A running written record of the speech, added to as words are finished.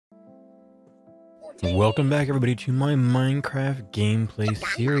Welcome back everybody to my Minecraft gameplay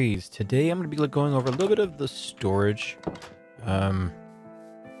series. Today I'm going to be going over a little bit of the storage. Um,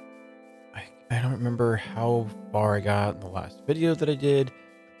 I don't remember how far I got in the last video that I did,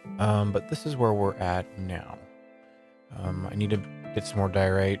 but this is where we're at now. I need to get some more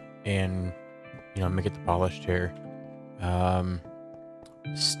diorite and, make it polished here.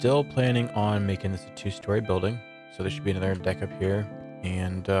 Still planning on making this a 2-story building, so there should be another deck up here,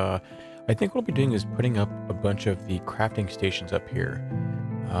 and I think what I'll be doing is putting up a bunch of the crafting stations up here.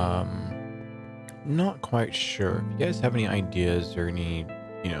 Not quite sure. If you guys have any ideas or any,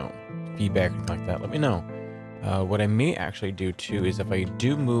 feedback like that, let me know. What I may actually do too is if I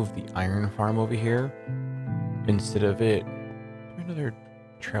do move the iron farm over here, instead of it, is there another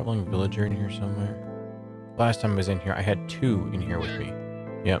traveling villager in here somewhere? Last time I was in here, I had 2 in here with me.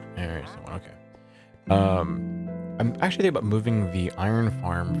 Yep, there's someone. Okay. I'm actually thinking about moving the iron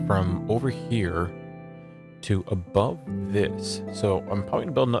farm from over here to above this. So I'm probably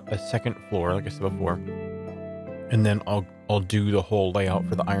gonna build a second floor, like I said before, and then I'll do the whole layout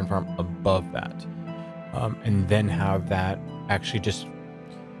for the iron farm above that, and then have that actually just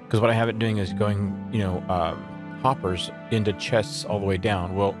because what I have it doing is going, hoppers into chests all the way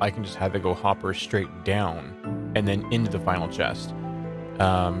down. Well, I can just have it go hoppers straight down and then into the final chest.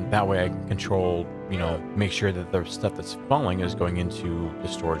 That way I can control, make sure that the stuff that's falling is going into the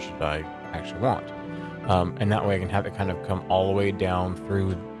storage that I actually want. And that way I can have it kind of come all the way down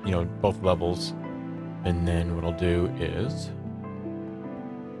through, both levels. And then what I'll do is,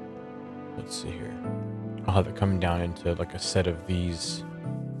 let's see here. I'll have it come down into like a set of these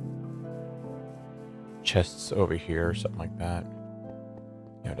chests over here or something like that.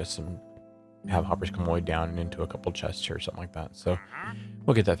 Just have hoppers come all the way down and into a couple chests here or something like that. So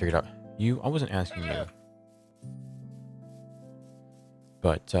we'll get that figured out. I wasn't asking you.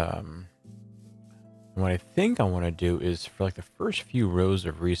 But what I think I want to do is for like the first few rows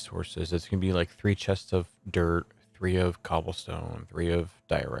of resources, it's going to be like 3 chests of dirt, 3 of cobblestone, 3 of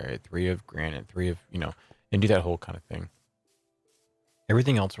diorite, 3 of granite, 3 of, and do that whole kind of thing.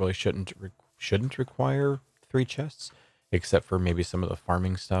 Everything else really shouldn't require 3 chests, except for maybe some of the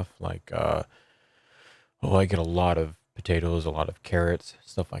farming stuff, like, I get a lot of potatoes, a lot of carrots,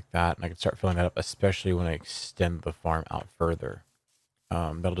 stuff like that, and I can start filling that up, especially when I extend the farm out further.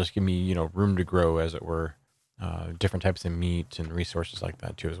 That'll just give me, room to grow, as it were, different types of meat and resources like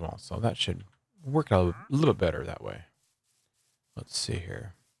that too as well. So that should work out a little bit better that way. Let's see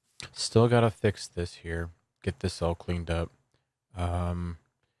here. Still got to fix this here, get this all cleaned up.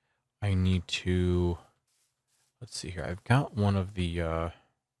 I need to, let's see here. I've got one of the,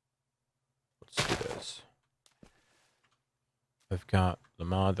 let's do this. I've got the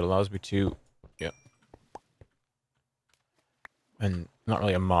mod that allows me to, and not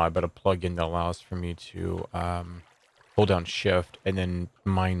really a mod, but a plugin that allows for me to hold down shift and then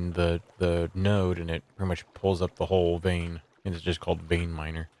mine the node, and it pretty much pulls up the whole vein, and it's just called Vein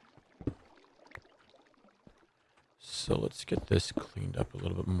Miner. So let's get this cleaned up a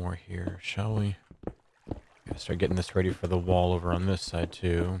little bit more here, shall we? Start getting this ready for the wall over on this side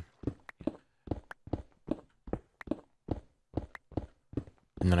too.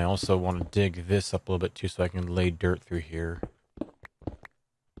 And then I also want to dig this up a little bit too, so I can lay dirt through here.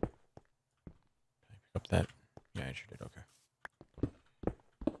 Pick up that. Yeah, I sure did. Okay.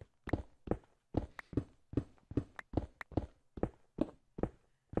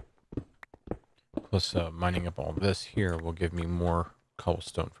 Plus, mining up all this here will give me more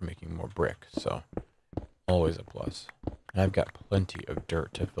cobblestone for making more brick. So, always a plus. And I've got plenty of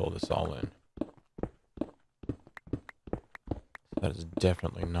dirt to fill this all in. That is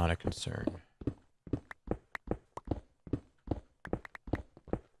definitely not a concern.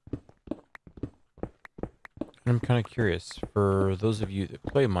 I'm kind of curious, for those of you that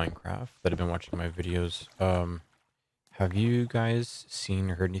play Minecraft that have been watching my videos, have you guys seen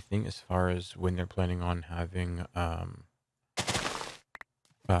or heard anything as far as when they're planning on having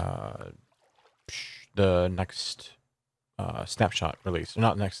the next snapshot release? Or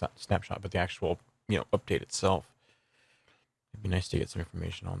not next snapshot, but the actual, update itself. It'd be nice to get some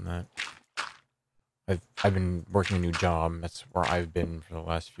information on that. I've been working a new job. That's where I've been for the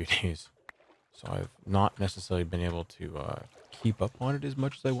last few days. So I've not necessarily been able to keep up on it as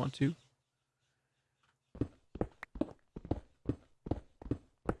much as I want to.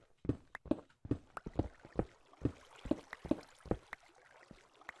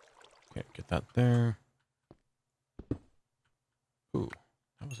 Okay, get that there. Ooh,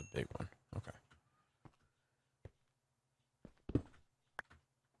 that was a big one. Okay.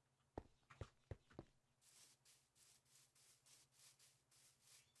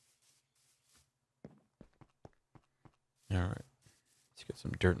 All right. Let's get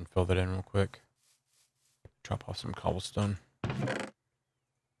some dirt and fill that in real quick. Drop off some cobblestone.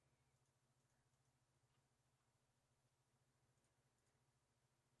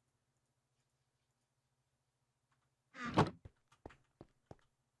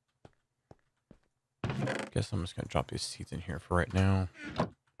 Guess I'm just gonna drop these seeds in here for right now.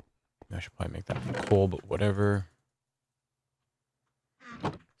 I should probably make that for coal, but whatever.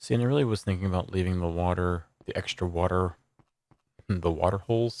 See, and I really was thinking about leaving the water, the extra water, the water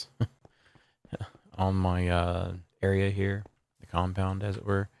holes on my area here, the compound, as it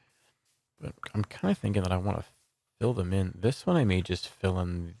were. But I'm kind of thinking that I want to fill them in. This one I may just fill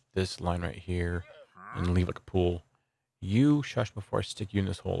in this line right here and leave like a pool. You shush before I stick you in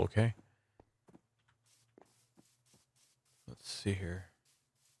this hole, okay? Let's see here.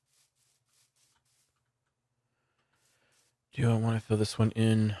 Do I want to fill this one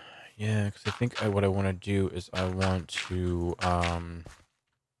in? Yeah, because I think what I want to do is I want to, I'm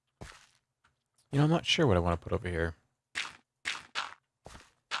not sure what I want to put over here.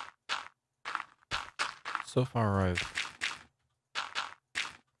 So far,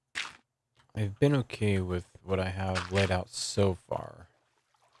 I've been okay with what I have laid out so far.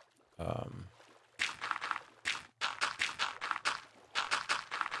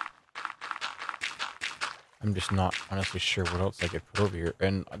 I'm just not honestly sure what else I could put over here.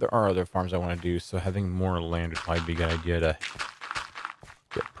 And there are other farms I want to do, so having more land would probably be a good idea to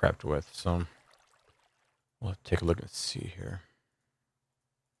get prepped with. So we'll take a look and see here.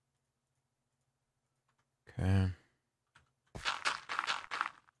 Okay.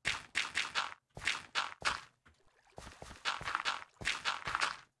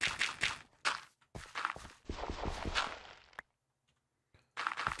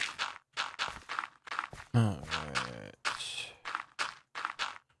 All right.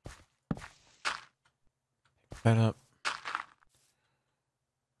 Pick that up.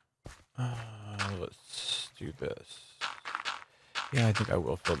 Let's do this. Yeah, I think I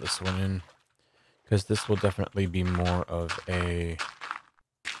will fill this one in, because this will definitely be more of a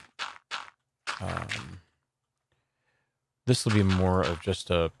this will be more of just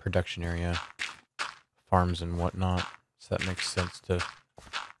a production area, farms and whatnot, so that makes sense to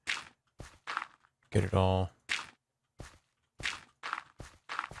get it all.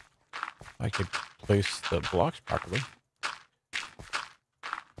 I could place the blocks properly.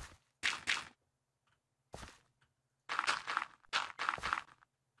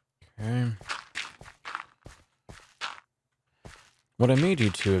 Okay. What I may do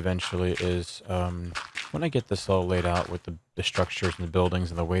too eventually is, when I get this all laid out with the structures and the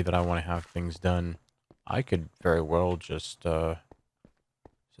buildings and the way that I want to have things done, I could very well just, is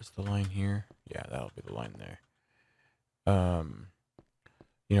this the line here? Yeah, that'll be the line there.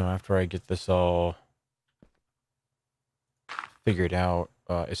 After I get this all figured out,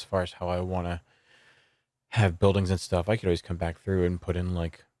 as far as how I want to have buildings and stuff, I could always come back through and put in,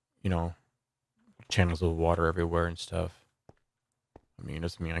 like, channels of water everywhere and stuff. I mean, it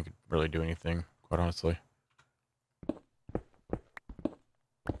doesn't mean I could really do anything, quite honestly. Okay,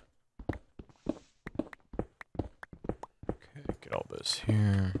 get all this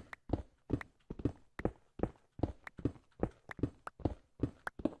here.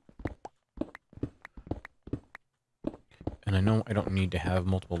 And I know I don't need to have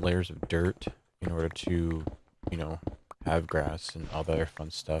multiple layers of dirt in order to, have grass and all the other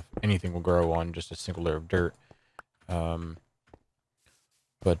fun stuff. Anything will grow on just a single layer of dirt. But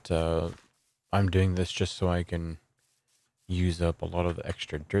I'm doing this just so I can use up a lot of the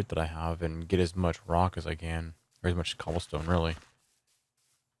extra dirt that I have and get as much rock as I can, or as much cobblestone, really.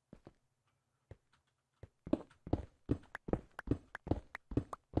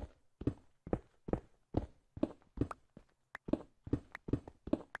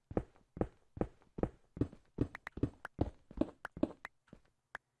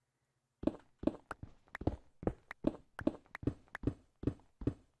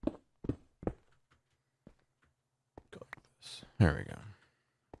 There we go.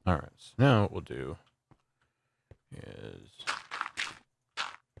 All right, so now what we'll do is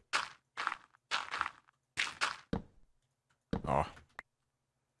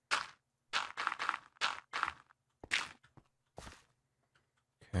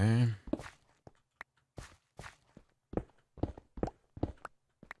okay.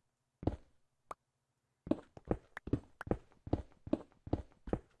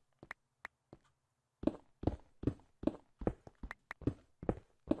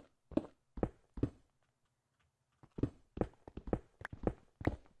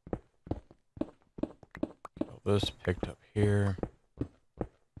 This picked up here.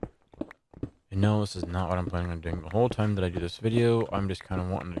 And No, this is not what I'm planning on doing the whole time that I do this video. I'm just kind of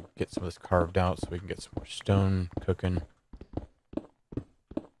wanting to get some of this carved out so we can get some more stone cooking.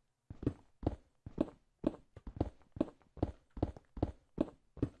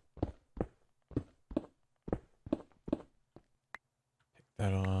 Pick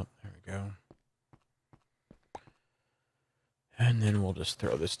that all up. There we go. And then we'll just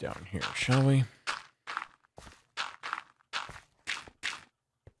throw this down here, shall we?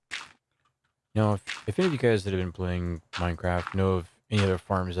 Now, if any of you guys that have been playing Minecraft know of any other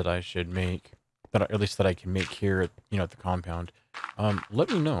farms that I should make, that at least that I can make here, at, at the compound, let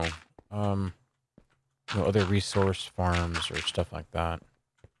me know. Other resource farms or stuff like that.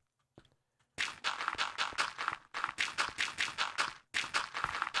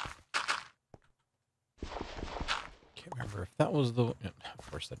 Can't remember if that was the. Yeah,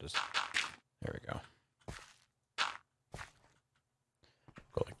 of course that is. There we go.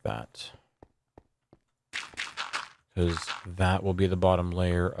 Go like that. Because that will be the bottom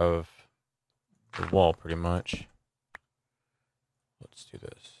layer of the wall, pretty much. Let's do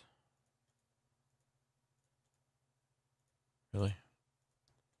this. Really?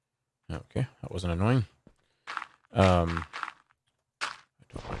 Okay, that wasn't annoying. I don't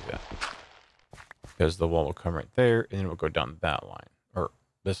want to do that. Because the wall will come right there, and then it will go down that line. Or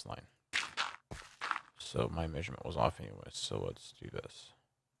this line. So my measurement was off anyway, so let's do this.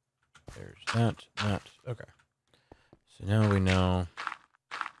 There's that. Okay. So now we know,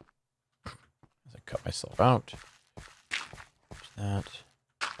 as I cut myself out, there's that.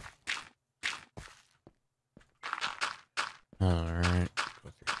 Alright,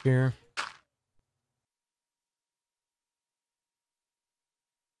 go through here.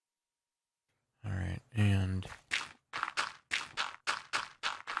 Alright, and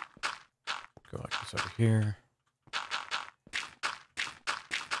go like this over here.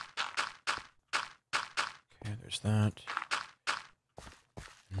 Okay, there's that.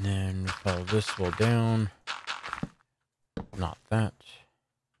 And then follow this wall down. Not that.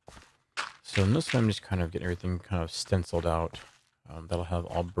 So in this one, I'm just kind of getting everything kind of stenciled out. That'll have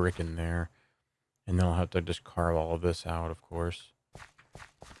all brick in there. And then I'll have to just carve all of this out, of course.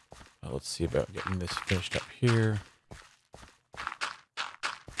 Let's see about getting this finished up here.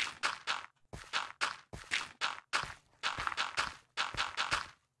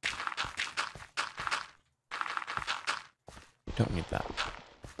 Don't need that.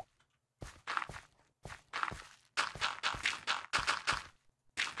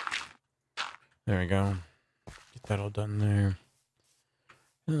 There we go. Get that all done there.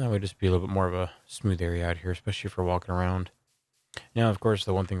 And that would just be a little bit more of a smooth area out here, especially for walking around. Now, of course,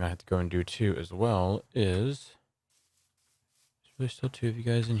 the one thing I have to go and do too as well is... Is there still two of you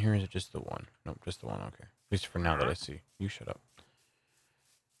guys in here, or is it just the one? Nope, just the one, okay. At least for now that I see. You shut up.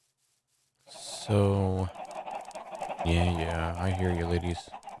 So... Yeah, I hear you, ladies.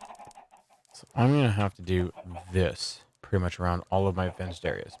 So I'm going to have to do this pretty much around all of my fenced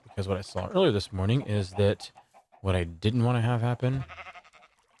areas. Because what I saw earlier this morning is that what I didn't want to have happen...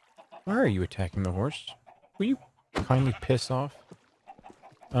 Why are you attacking the horse? Will you kindly piss off?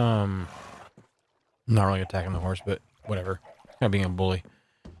 Not really attacking the horse, but whatever. Kind of being a bully.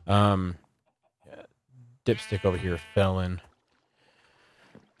 Yeah, Dipstick over here fell in.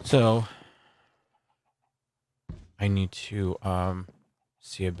 So... I need to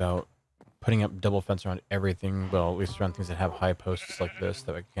see about putting up double fence around everything. Well, at least around things that have high posts like this.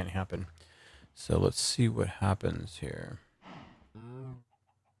 That can't happen. So let's see what happens here.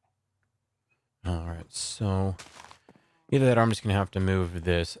 Alright, so either that or I'm just going to have to move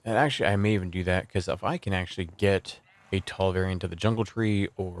this. And actually, I may even do that because if I can actually get a tall variant of the jungle tree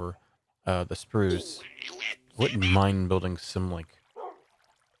or the spruce, wouldn't mind building some like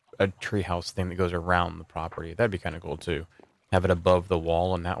a treehouse thing that goes around the property. That'd be kind of cool too. Have it above the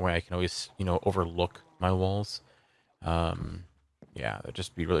wall, and that way I can always, overlook my walls. Yeah, that'd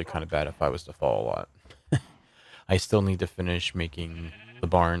just be really kind of bad if I was to fall a lot. I still need to finish making the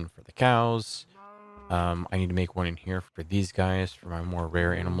barn for the cows. I need to make one in here for these guys, for my more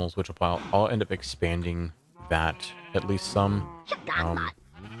rare animals, which I'll end up expanding that at least some.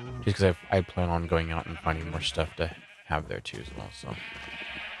 Just because I plan on going out and finding more stuff to have there too as well, so...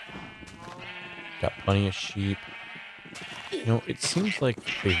 Got plenty of sheep. It seems like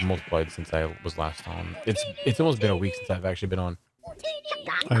they've multiplied since I was last on. It's almost been a week since I've actually been on.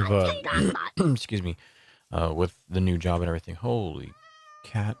 I've excuse me, with the new job and everything. Holy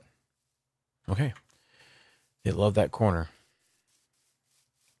cat. Okay. They love that corner.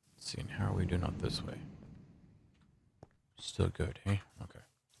 Let's see, how are we doing out this way? Still good, eh? Okay.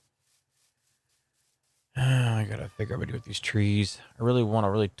 I gotta figure out what to do with these trees. I really want a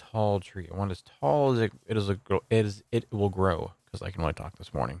really tall tree. I want as tall as it will grow. Because I can only talk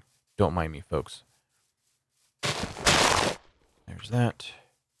this morning. Don't mind me, folks. There's that.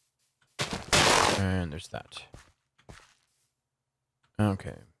 And there's that.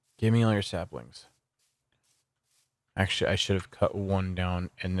 Okay. Give me all your saplings. Actually, I should have cut one down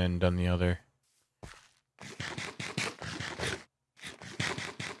and then done the other.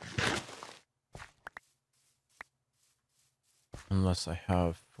 Unless I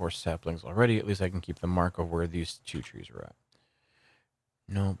have 4 saplings already, at least I can keep the mark of where these 2 trees are at.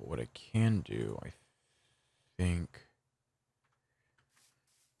 No, but what I can do, I think...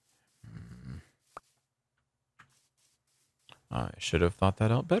 I should have thought that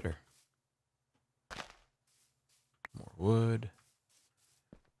out better. More wood.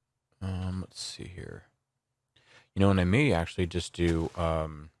 Let's see here. You know, and I may actually just do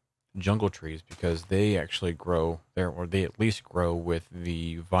jungle trees because they actually grow there, or they at least grow with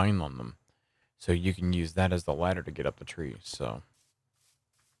the vine on them. So you can use that as the ladder to get up the tree. So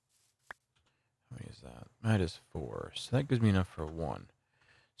how many is that? That is 4. So that gives me enough for 1.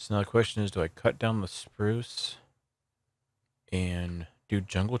 So now the question is, do I cut down the spruce and do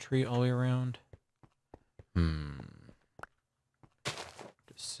jungle tree all the way around?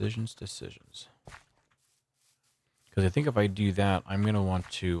 Decisions. Because I think if I do that, I'm going to want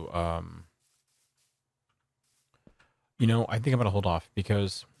to, you know, I think I'm going to hold off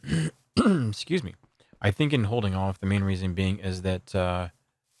because, excuse me, I think in holding off, the main reason being is that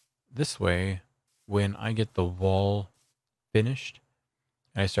this way, when I get the wall finished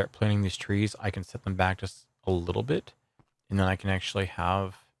and I start planting these trees, I can set them back just a little bit. And then I can actually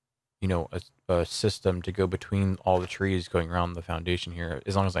have, you know, a system to go between all the trees going around the foundation here,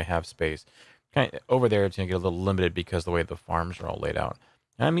 as long as I have space. Kind of, over there, it's going to get a little limited because the way the farms are all laid out.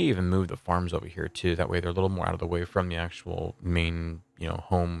 And I may even move the farms over here, too. That way they're a little more out of the way from the actual main, you know,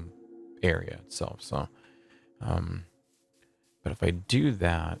 home area itself. So, but if I do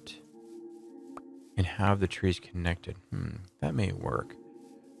that and have the trees connected, that may work.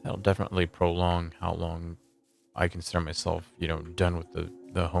 That'll definitely prolong how long I consider myself, you know, done with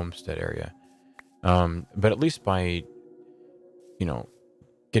the homestead area. But at least by, you know,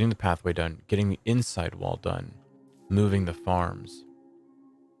 getting the pathway done, getting the inside wall done, moving the farms,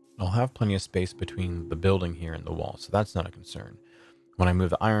 I'll have plenty of space between the building here and the wall, so that's not a concern. When I move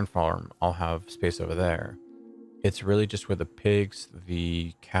the iron farm, I'll have space over there. It's really just where the pigs,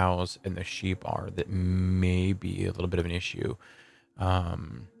 the cows, and the sheep are that may be a little bit of an issue. I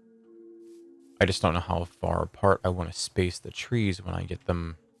just don't know how far apart I want to space the trees when I get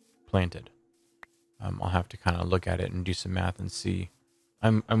them planted. I'll have to kind of look at it and do some math and see.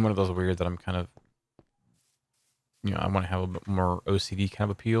 I'm one of those weird that I'm kind of, you know, I want to have a bit more OCD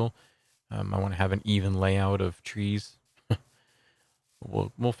kind of appeal. I want to have an even layout of trees.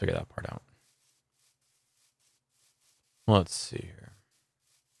 We'll figure that part out. Let's see here.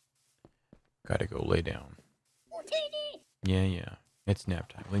 Gotta go lay down. Yeah. It's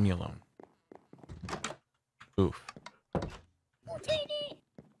nap time. Leave me alone. Oof.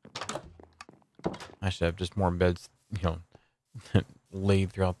 I should have just more beds, you know,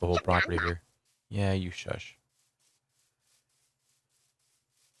 laid throughout the whole property here. Yeah, you shush.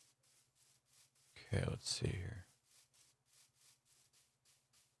 Okay, let's see here.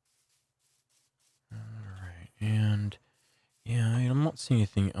 Alright, and yeah, I'm not seeing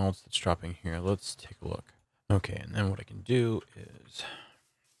anything else that's dropping here. Let's take a look. Okay, and then what I can do is,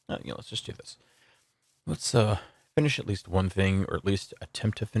 let's just do this. Let's finish at least one thing, or at least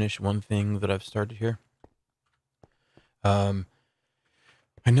attempt to finish one thing that I've started here. I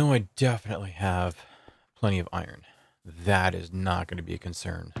know I definitely have plenty of iron. That is not going to be a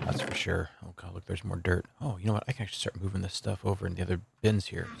concern, that's for sure. Oh god, look, there's more dirt. Oh, you know what? I can actually start moving this stuff over in the other bins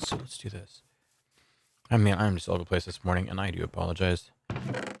here. So let's do this. I mean, I'm just all over the place this morning, and I do apologize.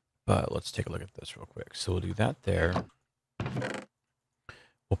 But let's take a look at this real quick. So we'll do that there.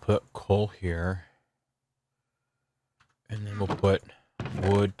 We'll put coal here. And then we'll put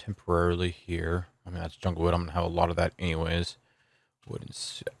wood temporarily here. I mean, that's jungle wood. I'm going to have a lot of that anyways. Wood and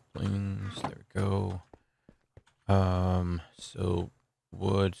saplings. There we go. So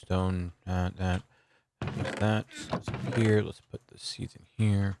wood, stone, that. Let's put here. Let's put the seeds in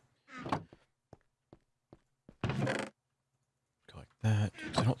here. Go like that.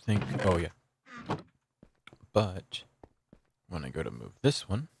 I don't think... Oh, yeah. But when I go to move this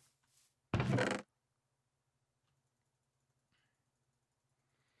one...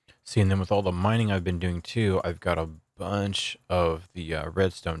 See, and then with all the mining I've been doing too, I've got a bunch of the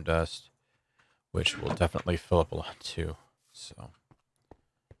redstone dust, which will definitely fill up a lot too. So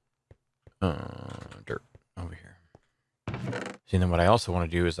Dirt over here. See, and then what I also want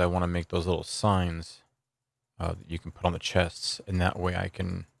to do is I want to make those little signs that you can put on the chests, and that way I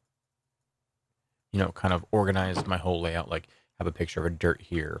can, you know, kind of organize my whole layout, like have a picture of a dirt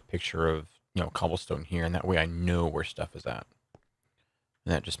here, picture of, you know, cobblestone here, and that way I know where stuff is at.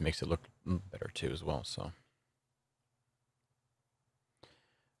 And that just makes it look better too as well, so.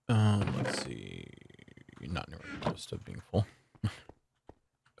 Let's see. Not nearly close to being full.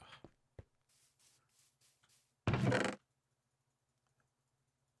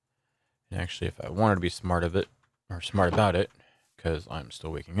 And actually, if I wanted to be smart about it, because I'm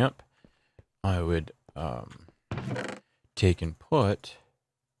still waking up, I would take and put.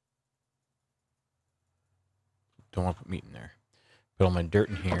 Don't want to put meat in there. Put all my dirt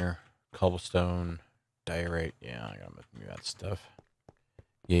in here, cobblestone, diorite. Yeah, I gotta move that stuff.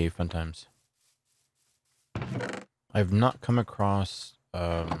 Yay, fun times. I've not come across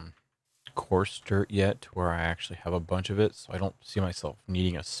coarse dirt yet where I actually have a bunch of it, so I don't see myself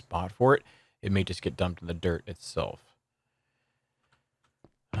needing a spot for it. It may just get dumped in the dirt itself.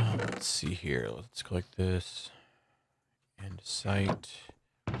 Let's see here. Let's go like this. Andesite.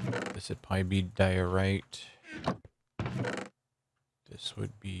 This would probably be diorite. This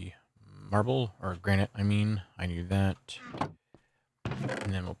would be marble, or granite, I mean. I need that.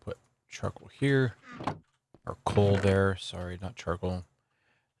 And then we'll put charcoal here. Or coal there. Sorry, not charcoal.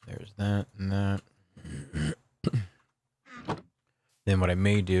 There's that and that. Then what I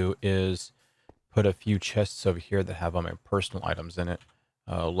may do is put a few chests over here that have all my personal items in it.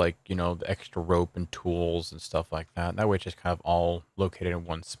 Like, you know, the extra rope and tools and stuff like that. That way it's just kind of all located in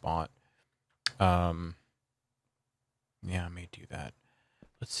one spot. Yeah, I may do that.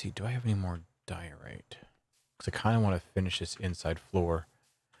 Let's see, do I have any more diorite? Because I kind of want to finish this inside floor.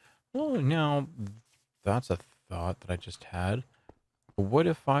 Well, now, that's a thought that I just had. What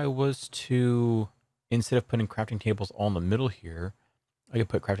if I was to, instead of putting crafting tables all in the middle here, I could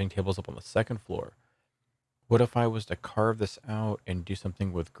put crafting tables up on the second floor. What if I was to carve this out and do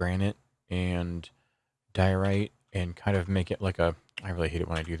something with granite and diorite and kind of make it like a, I really hate it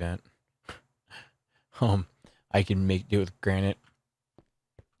when I do that. I can do it with granite,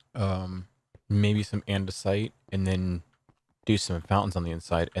 maybe some andesite, and then do some fountains on the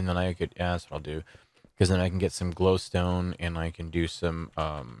inside, and then I could, yeah, that's what I'll do. Because then I can get some glowstone and I can do some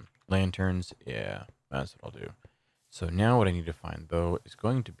lanterns. Yeah, that's what I'll do. So now what I need to find, though, is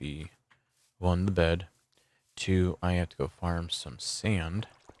going to be, 1, the bed. 2, I have to go farm some sand.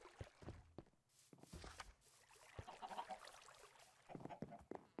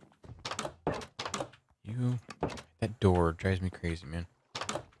 That door drives me crazy, man.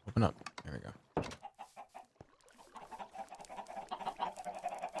 Open up. There we go.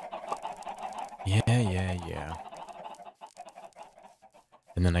 Yeah.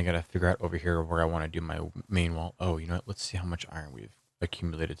 And then I gotta figure out over here where I want to do my main wall. Oh, you know what? Let's see how much iron we've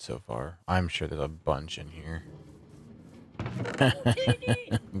accumulated so far. I'm sure there's a bunch in here.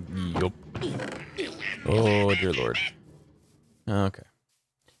 Yup. Oh, dear Lord. Okay.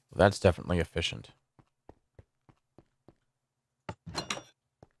 Well, that's definitely efficient.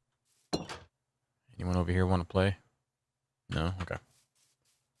 Anyone over here want to play? No? Okay.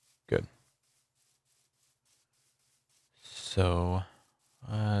 Good. So,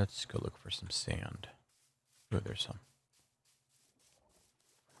 let's go look for some sand. Oh, there's some.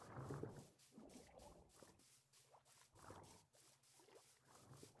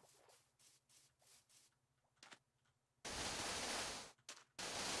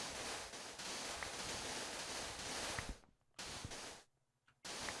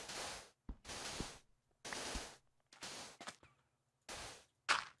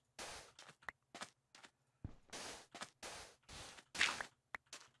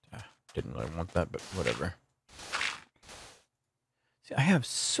 Didn't really want that, but whatever. See, I have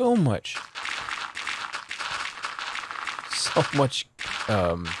so much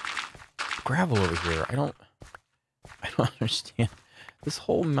gravel over here. I don't understand. This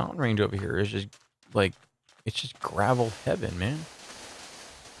whole mountain range over here is just like, it's just gravel heaven, man.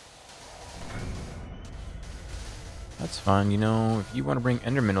 That's fine. You know, if you want to bring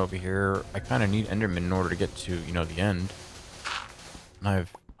Enderman over here, I kind of need Enderman in order to get to, you know, the end. And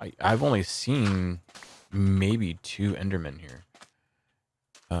I've only seen maybe 2 Endermen here.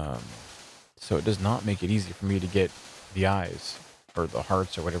 So it does not make it easy for me to get the eyes or the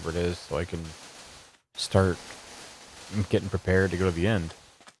hearts or whatever it is, so I can start getting prepared to go to the end.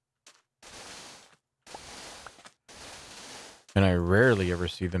 And I rarely ever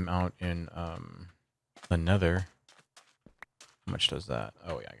see them out in the Nether. How much does that?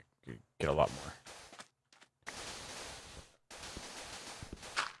 Oh yeah, I could get a lot more.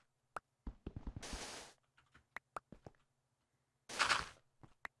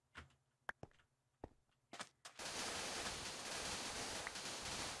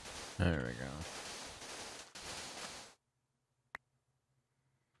 There we go.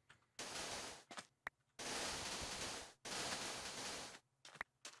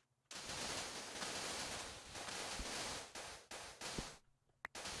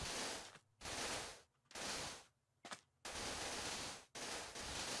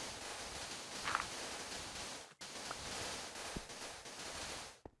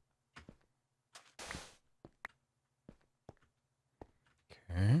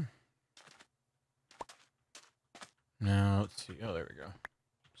 Okay. Now, let's see. Oh, there we go.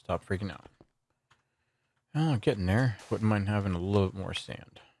 Stop freaking out. Oh, getting there. Wouldn't mind having a little bit more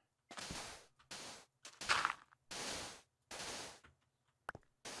sand.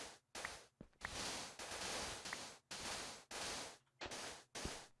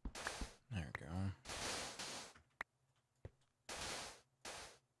 There we go.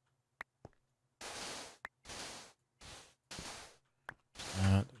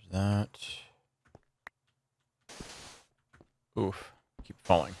 There's that. Oof. Keep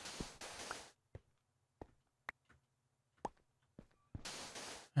falling.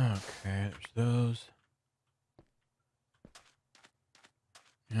 Okay, there's those.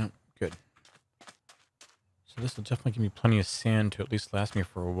 Yep, good. So this will definitely give me plenty of sand to at least last me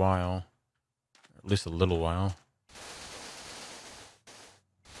for a while. Or at least a little while.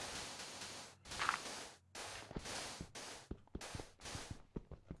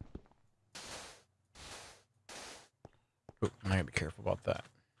 Oh, I gotta be careful about that.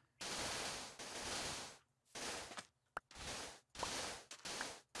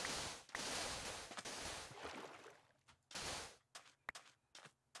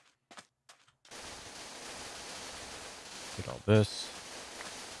 Get all this.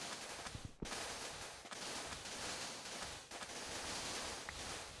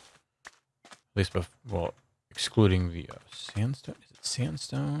 At least, well, excluding the sandstone. Is it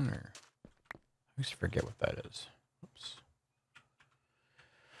sandstone or? I always forget what that is. Oops.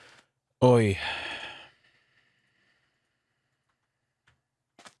 Oi.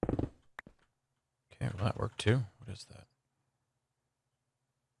 Okay, well that worked too. What is that?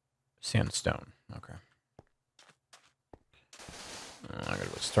 Sandstone. Okay. I gotta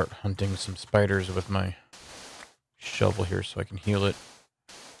go start hunting some spiders with my shovel here so I can heal it.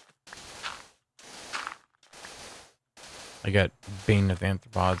 I got Bane of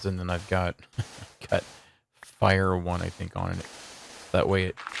Arthropods, and then I've got got Fire one, I think, on it. That way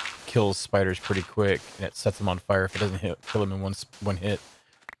it kills spiders pretty quick, and it sets them on fire if it doesn't kill them in one hit.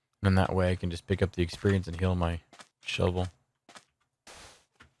 And that way I can just pick up the experience and heal my shovel.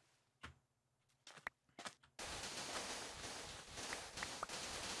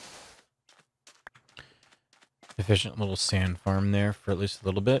 Efficient little sand farm there for at least a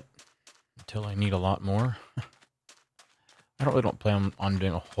little bit, until I need a lot more. I don't plan on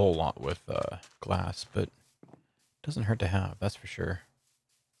doing a whole lot with glass, but it doesn't hurt to have, that's for sure.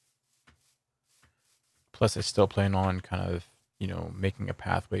 Plus, I still plan on kind of, you know, making a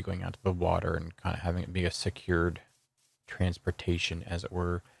pathway going out to the water and kind of having it be a secured transportation, as it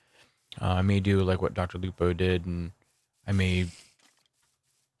were. I may do like what Dr. Lupo did, and I may...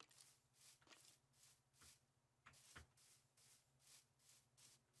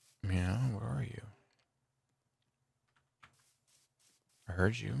 Yeah, where are you? I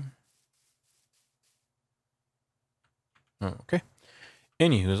heard you. Oh, okay.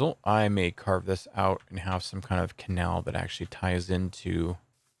 Anyhoozle, I may carve this out and have some kind of canal that actually ties into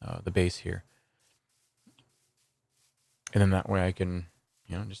the base here. And then that way I can,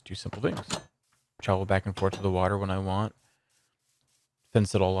 you know, just do simple things. Travel back and forth to the water when I want.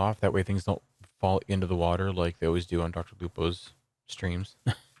 Fence it all off. That way things don't fall into the water like they always do on Dr. Lupo's streams.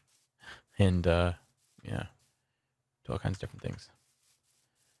 And, yeah, do all kinds of different things.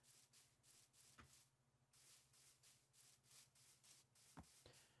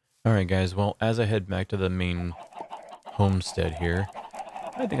 Alright guys, well, as I head back to the main homestead here,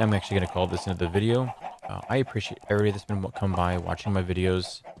 I think I'm actually going to call this into the video. I appreciate everybody that's been come by watching my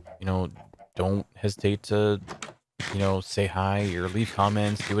videos. You know, don't hesitate to, you know, say hi or leave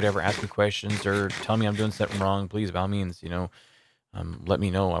comments, do whatever, ask me questions, or tell me I'm doing something wrong. Please, by all means, you know, let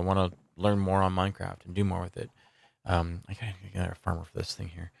me know. I want to learn more on Minecraft and do more with it. I gotta a farmer for this thing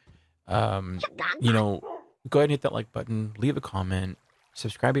here. You know, go ahead and hit that like button, leave a comment,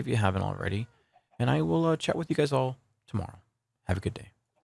 subscribe if you haven't already, and I will chat with you guys all tomorrow. Have a good day.